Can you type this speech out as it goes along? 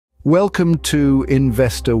Welcome to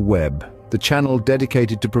Investor Web, the channel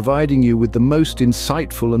dedicated to providing you with the most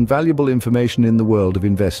insightful and valuable information in the world of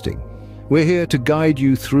investing. We're here to guide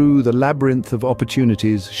you through the labyrinth of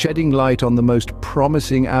opportunities, shedding light on the most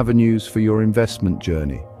promising avenues for your investment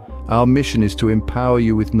journey. Our mission is to empower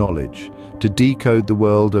you with knowledge, to decode the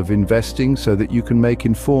world of investing so that you can make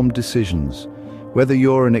informed decisions. Whether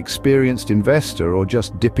you're an experienced investor or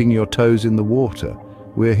just dipping your toes in the water,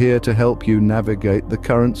 we're here to help you navigate the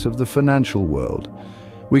currents of the financial world.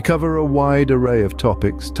 We cover a wide array of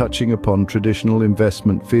topics touching upon traditional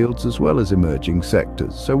investment fields as well as emerging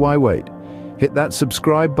sectors. So why wait? Hit that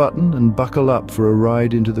subscribe button and buckle up for a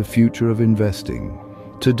ride into the future of investing.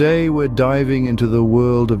 Today we're diving into the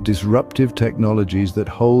world of disruptive technologies that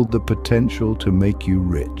hold the potential to make you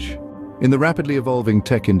rich. In the rapidly evolving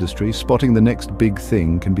tech industry, spotting the next big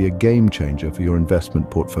thing can be a game changer for your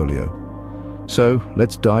investment portfolio. So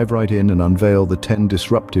let's dive right in and unveil the 10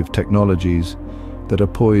 disruptive technologies that are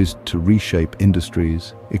poised to reshape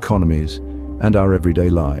industries, economies, and our everyday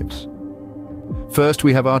lives. First,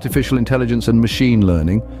 we have artificial intelligence and machine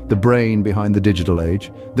learning, the brain behind the digital age.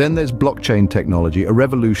 Then there's blockchain technology, a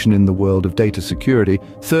revolution in the world of data security.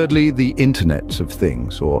 Thirdly, the Internet of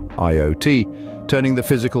Things, or IoT, turning the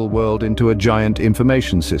physical world into a giant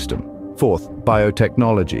information system. Fourth,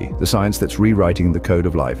 biotechnology, the science that's rewriting the code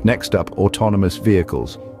of life. Next up, autonomous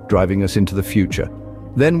vehicles, driving us into the future.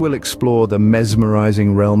 Then we'll explore the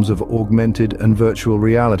mesmerizing realms of augmented and virtual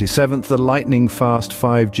reality. Seventh, the lightning-fast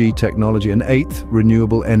 5G technology. And eighth,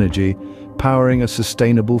 renewable energy, powering a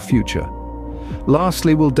sustainable future.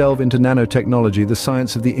 Lastly, we'll delve into nanotechnology, the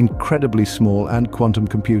science of the incredibly small, and quantum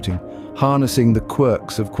computing, harnessing the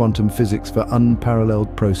quirks of quantum physics for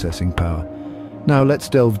unparalleled processing power. Now let's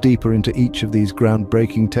delve deeper into each of these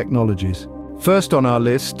groundbreaking technologies. First on our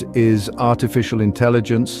list is artificial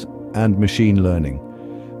intelligence and machine learning.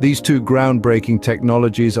 These two groundbreaking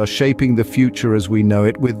technologies are shaping the future as we know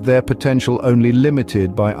it, with their potential only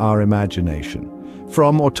limited by our imagination.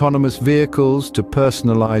 From autonomous vehicles to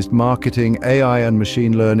personalized marketing, AI and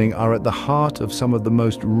machine learning are at the heart of some of the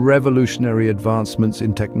most revolutionary advancements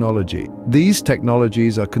in technology. These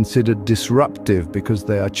technologies are considered disruptive because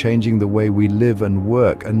they are changing the way we live and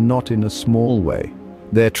work, and not in a small way.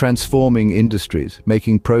 They're transforming industries,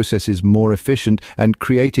 making processes more efficient, and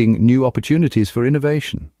creating new opportunities for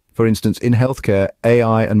innovation. For instance, in healthcare,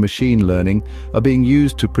 AI and machine learning are being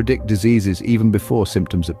used to predict diseases even before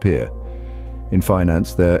symptoms appear. In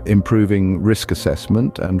finance, they're improving risk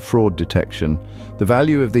assessment and fraud detection. The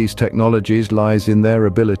value of these technologies lies in their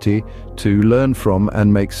ability to learn from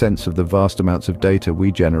and make sense of the vast amounts of data we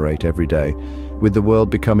generate every day. With the world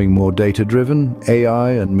becoming more data-driven,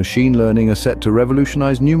 AI and machine learning are set to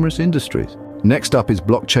revolutionize numerous industries. Next up is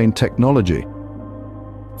blockchain technology.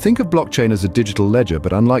 Think of blockchain as a digital ledger,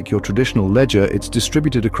 but unlike your traditional ledger, it's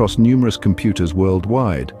distributed across numerous computers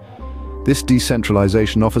worldwide. This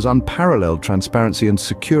decentralization offers unparalleled transparency and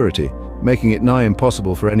security, making it nigh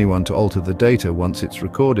impossible for anyone to alter the data once it's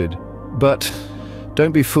recorded. But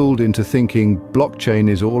don't be fooled into thinking blockchain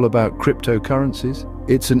is all about cryptocurrencies.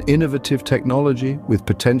 It's an innovative technology with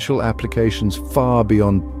potential applications far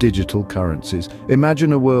beyond digital currencies.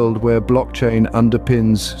 Imagine a world where blockchain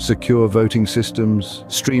underpins secure voting systems,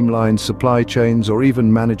 streamlines supply chains, or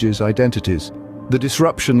even manages identities. The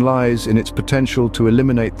disruption lies in its potential to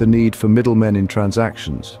eliminate the need for middlemen in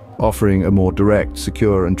transactions, offering a more direct,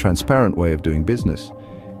 secure, and transparent way of doing business.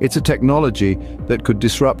 It's a technology that could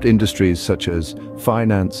disrupt industries such as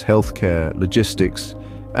finance, healthcare, logistics,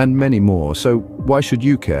 and many more. So why should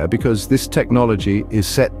you care? Because this technology is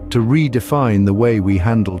set to redefine the way we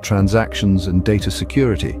handle transactions and data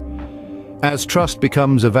security. As trust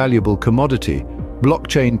becomes a valuable commodity,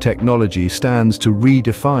 blockchain technology stands to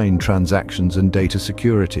redefine transactions and data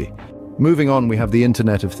security. Moving on, we have the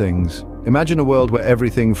Internet of Things. Imagine a world where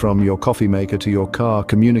everything from your coffee maker to your car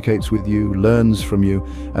communicates with you, learns from you,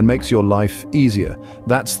 and makes your life easier.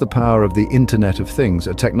 That's the power of the Internet of Things,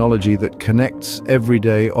 a technology that connects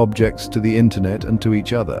everyday objects to the Internet and to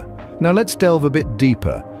each other. Now let's delve a bit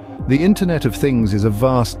deeper. The Internet of Things is a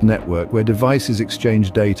vast network where devices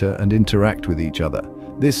exchange data and interact with each other.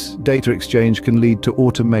 This data exchange can lead to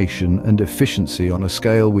automation and efficiency on a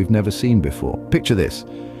scale we've never seen before. Picture this.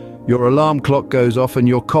 Your alarm clock goes off and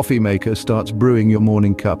your coffee maker starts brewing your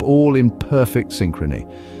morning cup, all in perfect synchrony.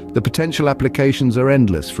 The potential applications are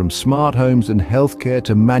endless, from smart homes and healthcare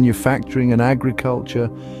to manufacturing and agriculture.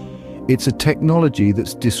 It's a technology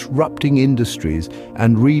that's disrupting industries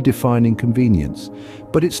and redefining convenience.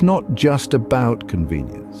 But it's not just about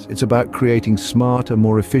convenience. It's about creating smarter,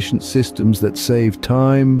 more efficient systems that save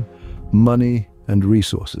time, money, and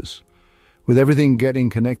resources. With everything getting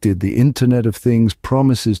connected, the Internet of Things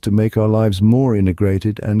promises to make our lives more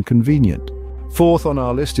integrated and convenient. Fourth on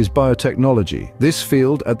our list is biotechnology. This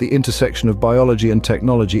field, at the intersection of biology and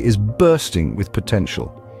technology, is bursting with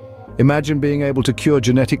potential. Imagine being able to cure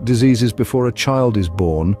genetic diseases before a child is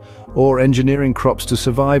born, or engineering crops to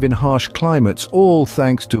survive in harsh climates, all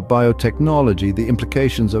thanks to biotechnology. The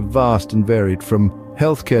implications are vast and varied, from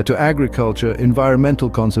healthcare to agriculture, environmental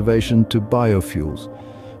conservation to biofuels.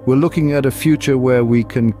 We're looking at a future where we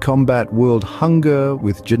can combat world hunger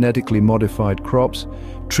with genetically modified crops,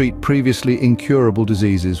 treat previously incurable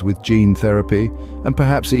diseases with gene therapy, and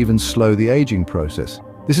perhaps even slow the aging process.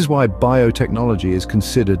 This is why biotechnology is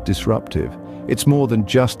considered disruptive. It's more than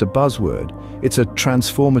just a buzzword. It's a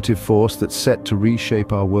transformative force that's set to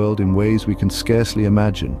reshape our world in ways we can scarcely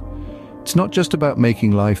imagine. It's not just about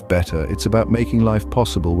making life better, it's about making life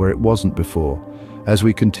possible where it wasn't before. As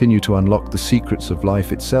we continue to unlock the secrets of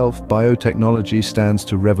life itself, biotechnology stands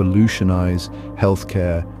to revolutionize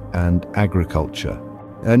healthcare and agriculture.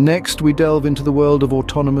 And next, we delve into the world of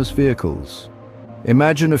autonomous vehicles.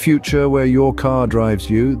 Imagine a future where your car drives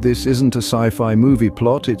you. This isn't a sci-fi movie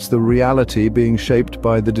plot, it's the reality being shaped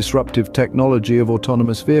by the disruptive technology of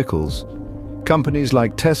autonomous vehicles. Companies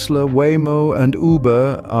like Tesla, Waymo, and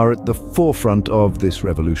Uber are at the forefront of this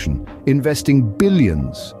revolution, investing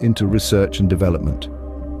billions into research and development.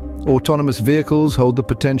 Autonomous vehicles hold the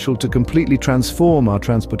potential to completely transform our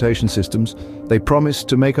transportation systems. They promise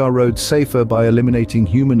to make our roads safer by eliminating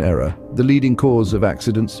human error, the leading cause of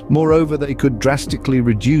accidents. Moreover, they could drastically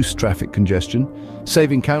reduce traffic congestion,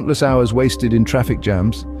 saving countless hours wasted in traffic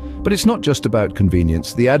jams. But it's not just about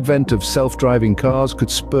convenience. The advent of self-driving cars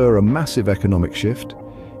could spur a massive economic shift.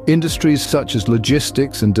 Industries such as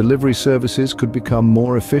logistics and delivery services could become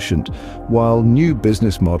more efficient, while new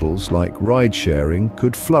business models like ride-sharing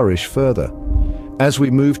could flourish further. As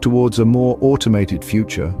we move towards a more automated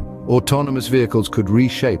future, autonomous vehicles could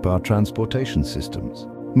reshape our transportation systems.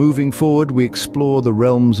 Moving forward, we explore the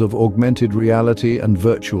realms of augmented reality and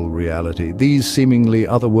virtual reality. These seemingly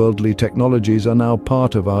otherworldly technologies are now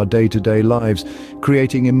part of our day-to-day lives,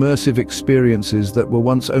 creating immersive experiences that were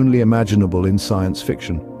once only imaginable in science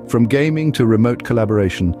fiction. From gaming to remote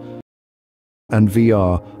collaboration, and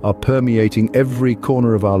VR are permeating every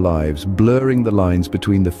corner of our lives, blurring the lines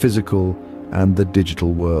between the physical and the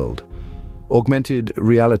digital world. Augmented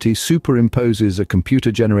reality superimposes a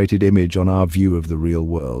computer-generated image on our view of the real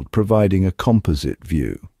world, providing a composite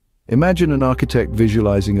view. Imagine an architect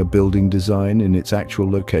visualizing a building design in its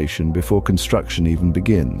actual location before construction even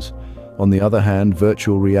begins. On the other hand,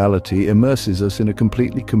 virtual reality immerses us in a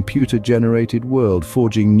completely computer-generated world,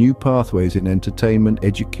 forging new pathways in entertainment,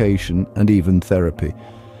 education, and even therapy.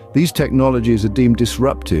 These technologies are deemed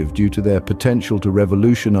disruptive due to their potential to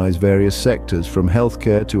revolutionize various sectors, from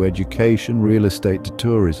healthcare to education, real estate to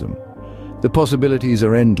tourism. The possibilities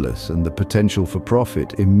are endless and the potential for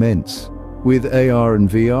profit immense. With AR and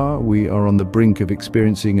VR, we are on the brink of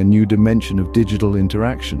experiencing a new dimension of digital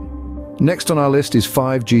interaction. Next on our list is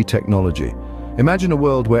 5G technology. Imagine a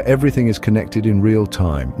world where everything is connected in real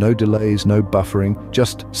time. No delays, no buffering,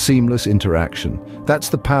 just seamless interaction. That's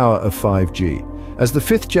the power of 5G. As the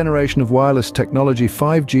fifth generation of wireless technology,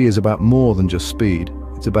 5G is about more than just speed.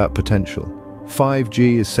 It's about potential.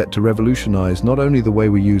 5G is set to revolutionize not only the way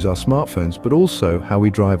we use our smartphones, but also how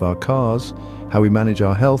we drive our cars, how we manage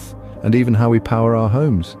our health, and even how we power our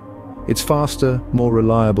homes. It's faster, more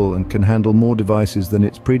reliable, and can handle more devices than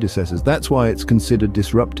its predecessors. That's why it's considered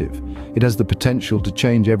disruptive. It has the potential to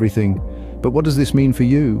change everything. But what does this mean for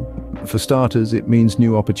you? For starters, it means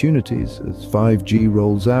new opportunities. As 5G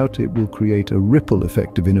rolls out, it will create a ripple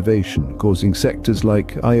effect of innovation, causing sectors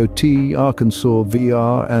like IoT, Arkansas,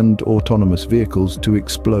 VR, and autonomous vehicles to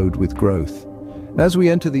explode with growth. As we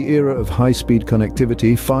enter the era of high-speed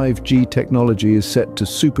connectivity, 5G technology is set to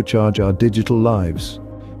supercharge our digital lives.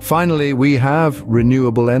 Finally, we have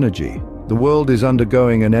renewable energy. The world is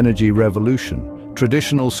undergoing an energy revolution.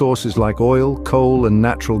 Traditional sources like oil, coal, and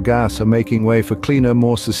natural gas are making way for cleaner,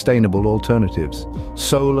 more sustainable alternatives.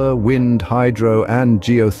 Solar, wind, hydro, and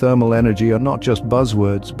geothermal energy are not just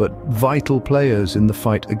buzzwords, but vital players in the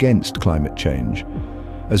fight against climate change.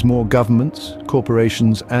 As more governments,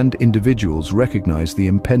 corporations, and individuals recognize the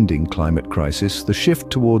impending climate crisis, the shift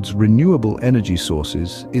towards renewable energy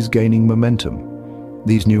sources is gaining momentum.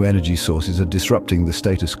 These new energy sources are disrupting the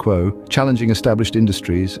status quo, challenging established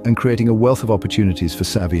industries, and creating a wealth of opportunities for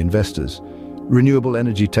savvy investors. Renewable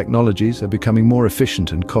energy technologies are becoming more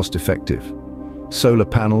efficient and cost-effective. Solar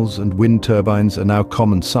panels and wind turbines are now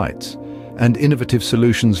common sights, and innovative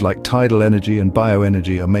solutions like tidal energy and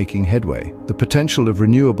bioenergy are making headway. The potential of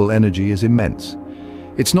renewable energy is immense.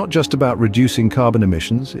 It's not just about reducing carbon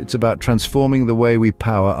emissions, it's about transforming the way we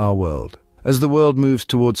power our world. As the world moves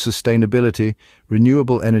towards sustainability,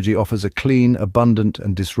 renewable energy offers a clean, abundant,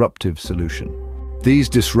 and disruptive solution. These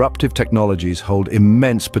disruptive technologies hold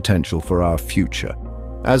immense potential for our future.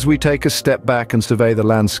 As we take a step back and survey the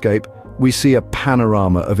landscape, we see a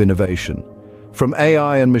panorama of innovation. From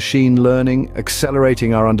AI and machine learning,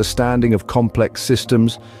 accelerating our understanding of complex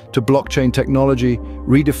systems, to blockchain technology,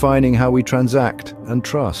 redefining how we transact and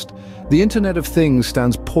trust. The Internet of Things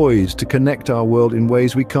stands poised to connect our world in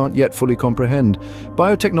ways we can't yet fully comprehend.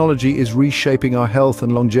 Biotechnology is reshaping our health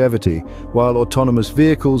and longevity, while autonomous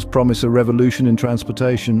vehicles promise a revolution in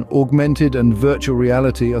transportation. Augmented and virtual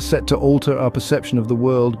reality are set to alter our perception of the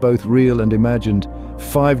world, both real and imagined.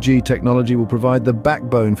 5G technology will provide the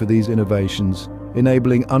backbone for these innovations,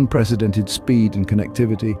 enabling unprecedented speed and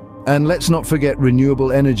connectivity. And let's not forget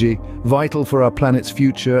renewable energy, vital for our planet's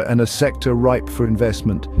future and a sector ripe for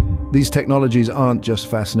investment. These technologies aren't just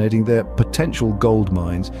fascinating, they're potential gold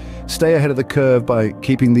mines. Stay ahead of the curve by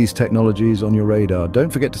keeping these technologies on your radar.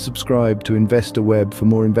 Don't forget to subscribe to Investor Web for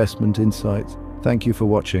more investment insights. Thank you for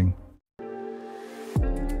watching.